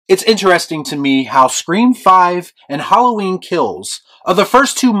it's interesting to me how Scream 5 and Halloween Kills are the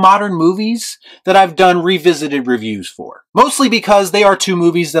first two modern movies that I've done revisited reviews for. Mostly because they are two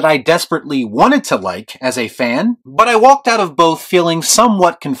movies that I desperately wanted to like as a fan, but I walked out of both feeling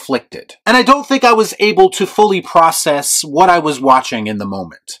somewhat conflicted. And I don't think I was able to fully process what I was watching in the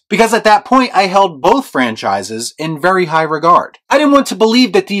moment. Because at that point, I held both franchises in very high regard. I didn't want to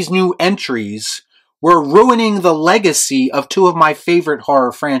believe that these new entries were ruining the legacy of two of my favorite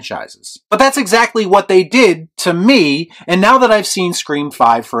horror franchises. But that's exactly what they did to me, and now that I've seen Scream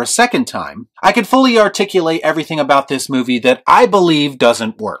 5 for a second time, I can fully articulate everything about this movie that I believe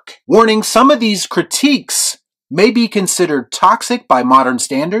doesn't work. Warning, some of these critiques may be considered toxic by modern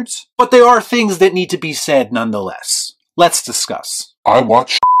standards, but there are things that need to be said nonetheless. Let's discuss. I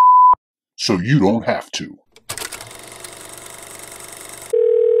watch so you don't have to.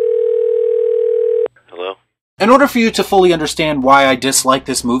 In order for you to fully understand why I dislike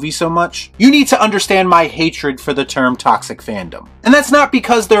this movie so much, you need to understand my hatred for the term toxic fandom. And that's not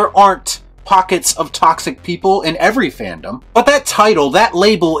because there aren't pockets of toxic people in every fandom, but that title, that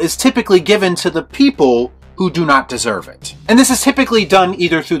label, is typically given to the people who do not deserve it. And this is typically done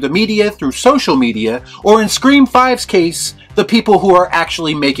either through the media, through social media, or in Scream 5's case, the people who are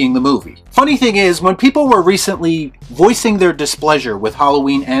actually making the movie. Funny thing is, when people were recently voicing their displeasure with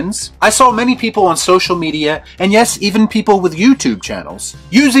Halloween Ends, I saw many people on social media, and yes, even people with YouTube channels,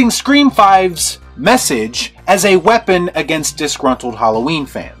 using Scream 5's message as a weapon against disgruntled Halloween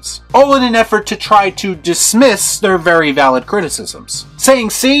fans, all in an effort to try to dismiss their very valid criticisms, saying,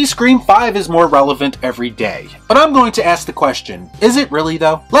 see, Scream 5 is more relevant every day. But I'm going to ask the question, is it really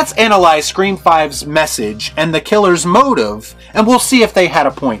though? Let's analyze Scream 5's message and the killer's motive, and we'll see if they had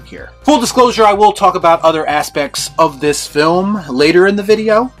a point here. Full disclosure, I will talk about other aspects of this film later in the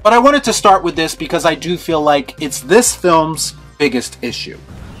video, but I wanted to start with this because I do feel like it's this film's biggest issue.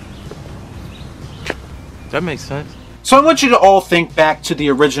 That makes sense. So I want you to all think back to the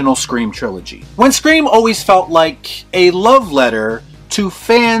original Scream trilogy, when Scream always felt like a love letter to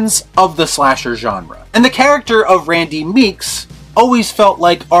fans of the slasher genre. And the character of Randy Meeks always felt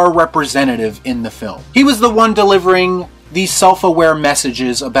like our representative in the film. He was the one delivering these self-aware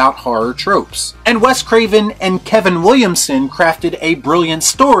messages about horror tropes. And Wes Craven and Kevin Williamson crafted a brilliant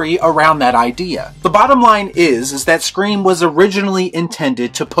story around that idea. The bottom line is that Scream was originally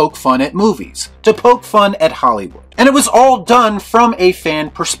intended to poke fun at movies, to poke fun at Hollywood. And it was all done from a fan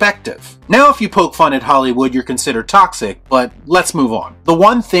perspective. Now if you poke fun at Hollywood, you're considered toxic, but let's move on. The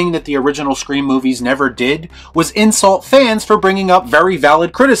one thing that the original Scream movies never did was insult fans for bringing up very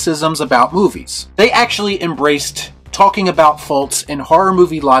valid criticisms about movies. They actually embraced talking about faults in horror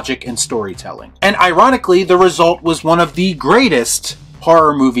movie logic and storytelling. And ironically, the result was one of the greatest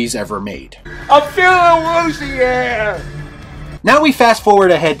horror movies ever made. I'm feeling woozy here! Now we fast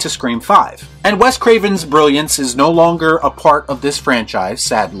forward ahead to Scream 5. And Wes Craven's brilliance is no longer a part of this franchise,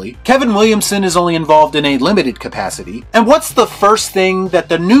 sadly. Kevin Williamson is only involved in a limited capacity. And what's the first thing that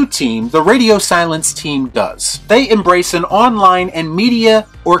the new team, the Radio Silence team, does? They embrace an online and media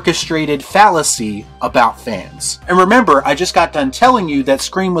orchestrated fallacy about fans. And remember, I just got done telling you that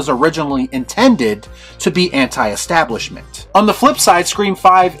Scream was originally intended to be anti-establishment. On the flip side, Scream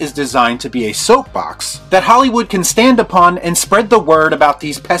 5 is designed to be a soapbox that Hollywood can stand upon and spread the word about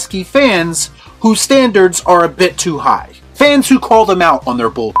these pesky fans whose standards are a bit too high. Fans who call them out on their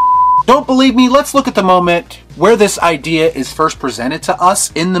bull. Don't believe me? Let's look at the moment where this idea is first presented to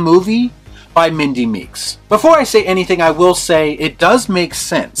us in the movie by Mindy Meeks. Before I say anything, I will say it does make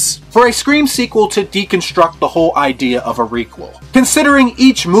sense for a Scream sequel to deconstruct the whole idea of a requel, considering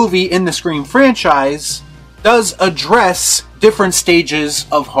each movie in the Scream franchise does address different stages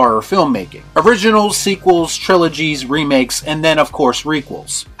of horror filmmaking. Originals, sequels, trilogies, remakes, and then of course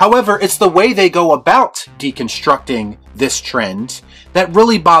requels. However, it's the way they go about deconstructing this trend that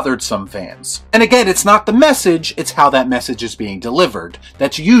really bothered some fans. And again, it's not the message, it's how that message is being delivered.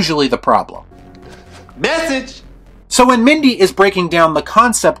 That's usually the problem. Message! So when Mindy is breaking down the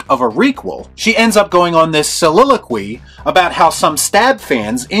concept of a requel, she ends up going on this soliloquy about how some Stab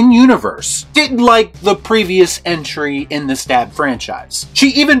fans in-universe didn't like the previous entry in the Stab franchise.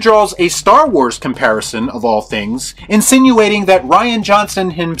 She even draws a Star Wars comparison, of all things, insinuating that Rian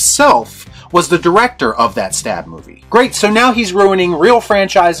Johnson himself was the director of that Stab movie. Great, so now he's ruining real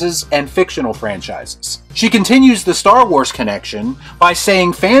franchises and fictional franchises. She continues the Star Wars connection by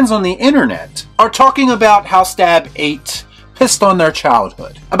saying fans on the internet are talking about how Stab 8 pissed on their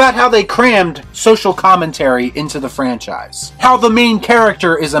childhood, about how they crammed social commentary into the franchise, how the main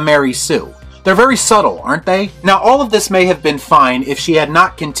character is a Mary Sue. They're very subtle, aren't they? Now all of this may have been fine if she had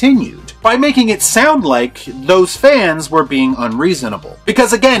not continued by making it sound like those fans were being unreasonable.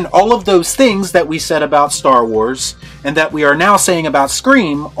 Because again, all of those things that we said about Star Wars and that we are now saying about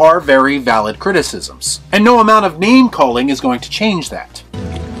Scream are very valid criticisms. And no amount of name calling is going to change that.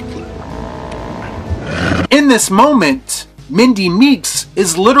 In this moment, Mindy Meeks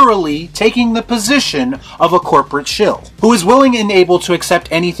is literally taking the position of a corporate shill, who is willing and able to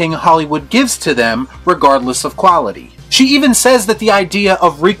accept anything Hollywood gives to them, regardless of quality. She even says that the idea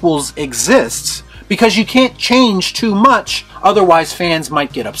of requels exists because you can't change too much, otherwise fans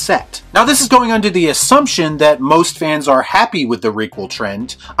might get upset. Now this is going under the assumption that most fans are happy with the requel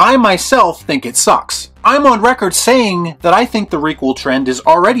trend. I myself think it sucks. I'm on record saying that I think the requel trend is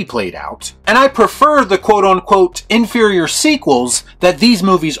already played out, and I prefer the quote-unquote inferior sequels that these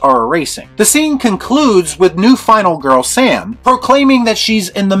movies are erasing. The scene concludes with new final girl Sam proclaiming that she's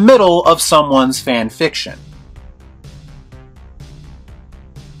in the middle of someone's fan fiction.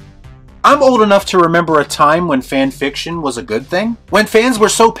 I'm old enough to remember a time when fan fiction was a good thing. When fans were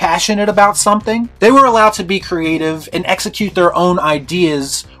so passionate about something, they were allowed to be creative and execute their own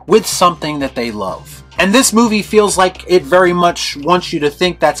ideas with something that they love. And this movie feels like it very much wants you to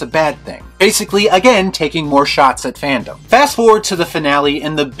think that's a bad thing. Basically, again, taking more shots at fandom. Fast forward to the finale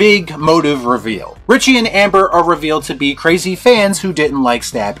and the big motive reveal. Richie and Amber are revealed to be crazy fans who didn't like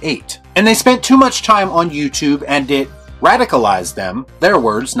Stab 8. And they spent too much time on YouTube and it radicalized them, their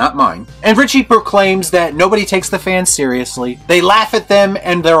words, not mine. And Richie proclaims that nobody takes the fans seriously, they laugh at them,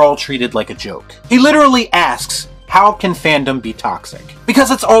 and they're all treated like a joke. He literally asks, how can fandom be toxic?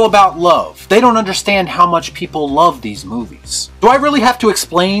 Because it's all about love. They don't understand how much people love these movies. Do I really have to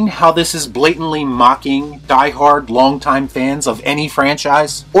explain how this is blatantly mocking die-hard, longtime fans of any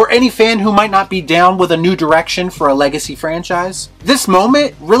franchise? Or any fan who might not be down with a new direction for a legacy franchise? This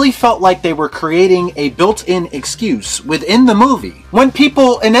moment really felt like they were creating a built-in excuse within the movie when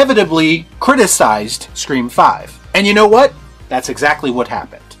people inevitably criticized Scream 5. And you know what? That's exactly what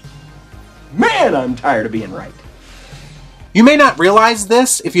happened. Man, I'm tired of being right. You may not realize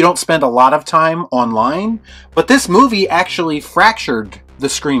this if you don't spend a lot of time online, but this movie actually fractured the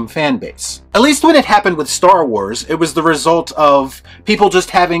Scream fanbase. At least when it happened with Star Wars, it was the result of people just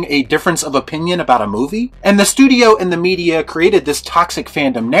having a difference of opinion about a movie, and the studio and the media created this toxic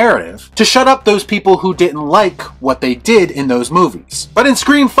fandom narrative to shut up those people who didn't like what they did in those movies. But in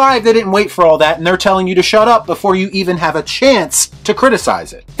Scream 5, they didn't wait for all that, and they're telling you to shut up before you even have a chance to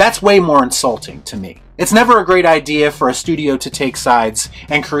criticize it. That's way more insulting to me. It's never a great idea for a studio to take sides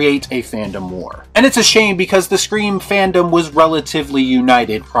and create a fandom war. And it's a shame because the Scream fandom was relatively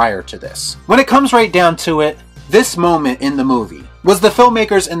united prior to this. When it comes right down to it, this moment in the movie was the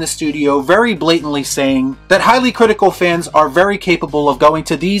filmmakers in the studio very blatantly saying that highly critical fans are very capable of going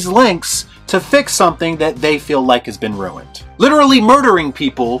to these lengths to fix something that they feel like has been ruined. Literally murdering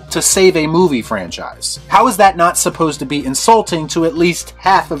people to save a movie franchise. How is that not supposed to be insulting to at least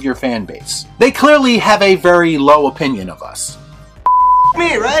half of your fan base? They clearly have a very low opinion of us.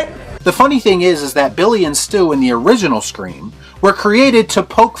 Me, right? The funny thing is that Billy and Stu in the original Scream were created to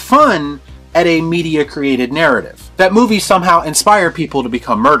poke fun at a media-created narrative. That movies somehow inspire people to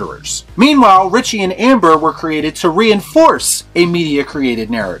become murderers. Meanwhile, Richie and Amber were created to reinforce a media-created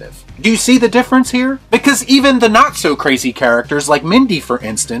narrative. Do you see the difference here? Because even the not-so-crazy characters, like Mindy for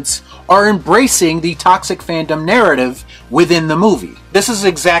instance, are embracing the toxic fandom narrative within the movie. This is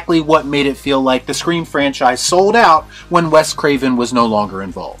exactly what made it feel like the Scream franchise sold out when Wes Craven was no longer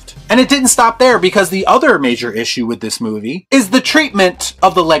involved. And it didn't stop there, because the other major issue with this movie is the treatment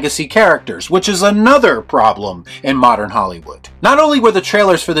of the legacy characters, which is another problem in modern Hollywood. Not only were the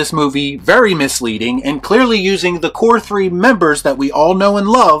trailers for this movie very misleading and clearly using the core 3 members that we all know and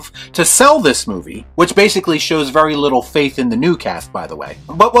love to sell this movie, which basically shows very little faith in the new cast, by the way,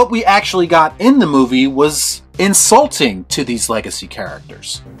 but what we actually got in the movie was insulting to these legacy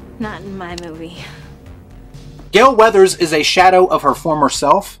characters. Not in my movie. Gale Weathers is a shadow of her former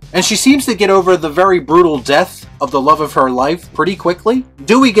self, and she seems to get over the very brutal death of the love of her life pretty quickly.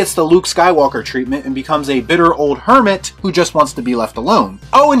 Dewey gets the Luke Skywalker treatment and becomes a bitter old hermit who just wants to be left alone.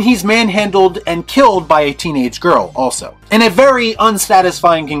 Oh, and he's manhandled and killed by a teenage girl also. And a very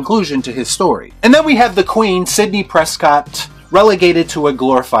unsatisfying conclusion to his story. And then we have the Queen, Sidney Prescott, relegated to a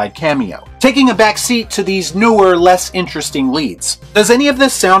glorified cameo. taking a back seat to these newer, less interesting leads. Does any of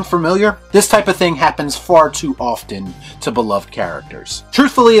this sound familiar? This type of thing happens far too often to beloved characters.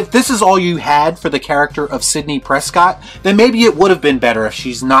 Truthfully, if this is all you had for the character of Sidney Prescott, then maybe it would have been better if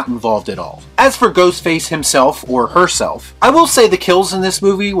she's not involved at all. As for Ghostface himself, or herself, I will say the kills in this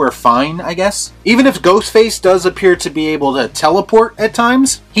movie were fine, I guess. Even if Ghostface does appear to be able to teleport at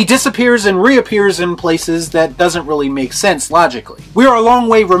times, he disappears and reappears in places that doesn't really make sense logically. We are a long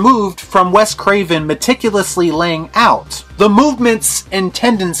way removed from Wes Craven meticulously laying out the movements and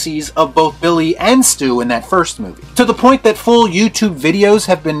tendencies of both Billy and Stu in that first movie, to the point that full YouTube videos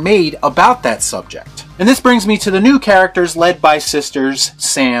have been made about that subject. And this brings me to the new characters led by sisters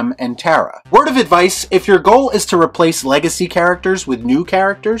Sam and Tara. Word of advice, if your goal is to replace legacy characters with new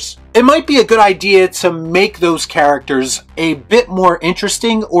characters, it might be a good idea to make those characters a bit more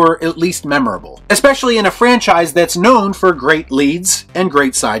interesting or at least memorable, especially in a franchise that's known for great leads and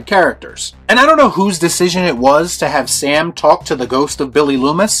great side characters. And I don't know whose decision it was to have Sam talk to the ghost of Billy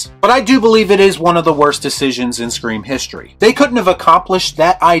Loomis, but I do believe it is one of the worst decisions in Scream history. They couldn't have accomplished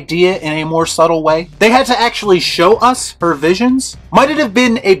that idea in a more subtle way. They had to actually show us her visions. Might it have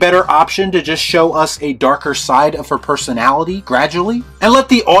been a better option to just show us a darker side of her personality gradually, and let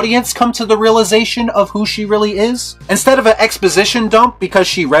the audience come to the realization of who she really is, instead of an exposition dump because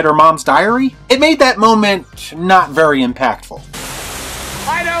she read her mom's diary? It made that moment not very impactful.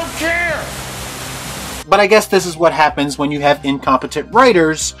 I don't care! But I guess this is what happens when you have incompetent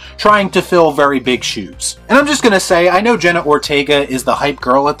writers trying to fill very big shoes. And I'm just gonna say, I know Jenna Ortega is the hype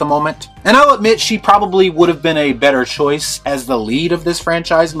girl at the moment, and I'll admit she probably would have been a better choice as the lead of this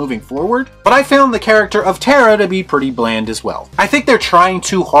franchise moving forward, but I found the character of Tara to be pretty bland as well. I think they're trying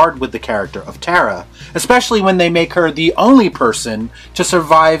too hard with the character of Tara, especially when they make her the only person to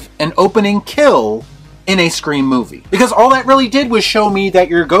survive an opening kill in a Scream movie. Because all that really did was show me that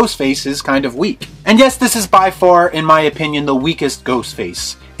your Ghostface is kind of weak. And yes, this is by far, in my opinion, the weakest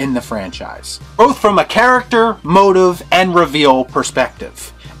Ghostface in the franchise, both from a character, motive, and reveal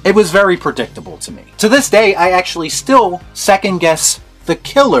perspective. It was very predictable to me. To this day, I actually still second guess the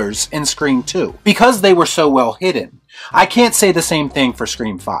killers in Scream 2 because they were so well hidden. I can't say the same thing for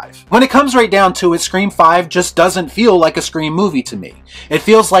Scream 5. When it comes right down to it, Scream 5 just doesn't feel like a Scream movie to me. It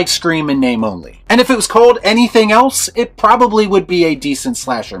feels like Scream in name only. And if it was called anything else, it probably would be a decent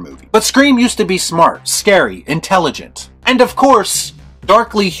slasher movie. But Scream used to be smart, scary, intelligent, and of course,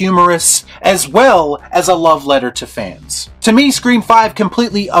 darkly humorous, as well as a love letter to fans. To me, Scream 5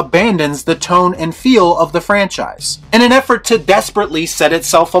 completely abandons the tone and feel of the franchise, in an effort to desperately set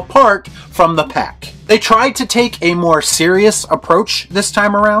itself apart from the pack. They tried to take a more serious approach this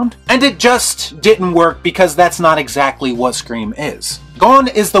time around, and it just didn't work because that's not exactly what Scream is. Gone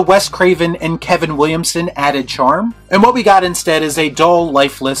is the Wes Craven and Kevin Williamson added charm, and what we got instead is a dull,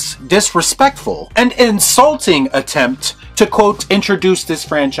 lifeless, disrespectful, and insulting attempt to, quote, introduce this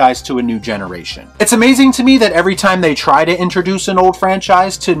franchise to a new generation. It's amazing to me that every time they try to introduce an old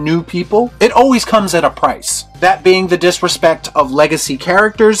franchise to new people, it always comes at a price. That being the disrespect of legacy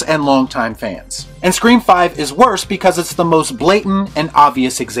characters and longtime fans. And Scream 5 is worse because it's the most blatant and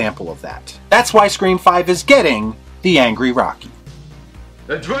obvious example of that. That's why Scream 5 is getting the Angry Rocky.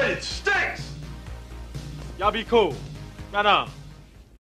 The dreaded stinks! Y'all be cool. Right on.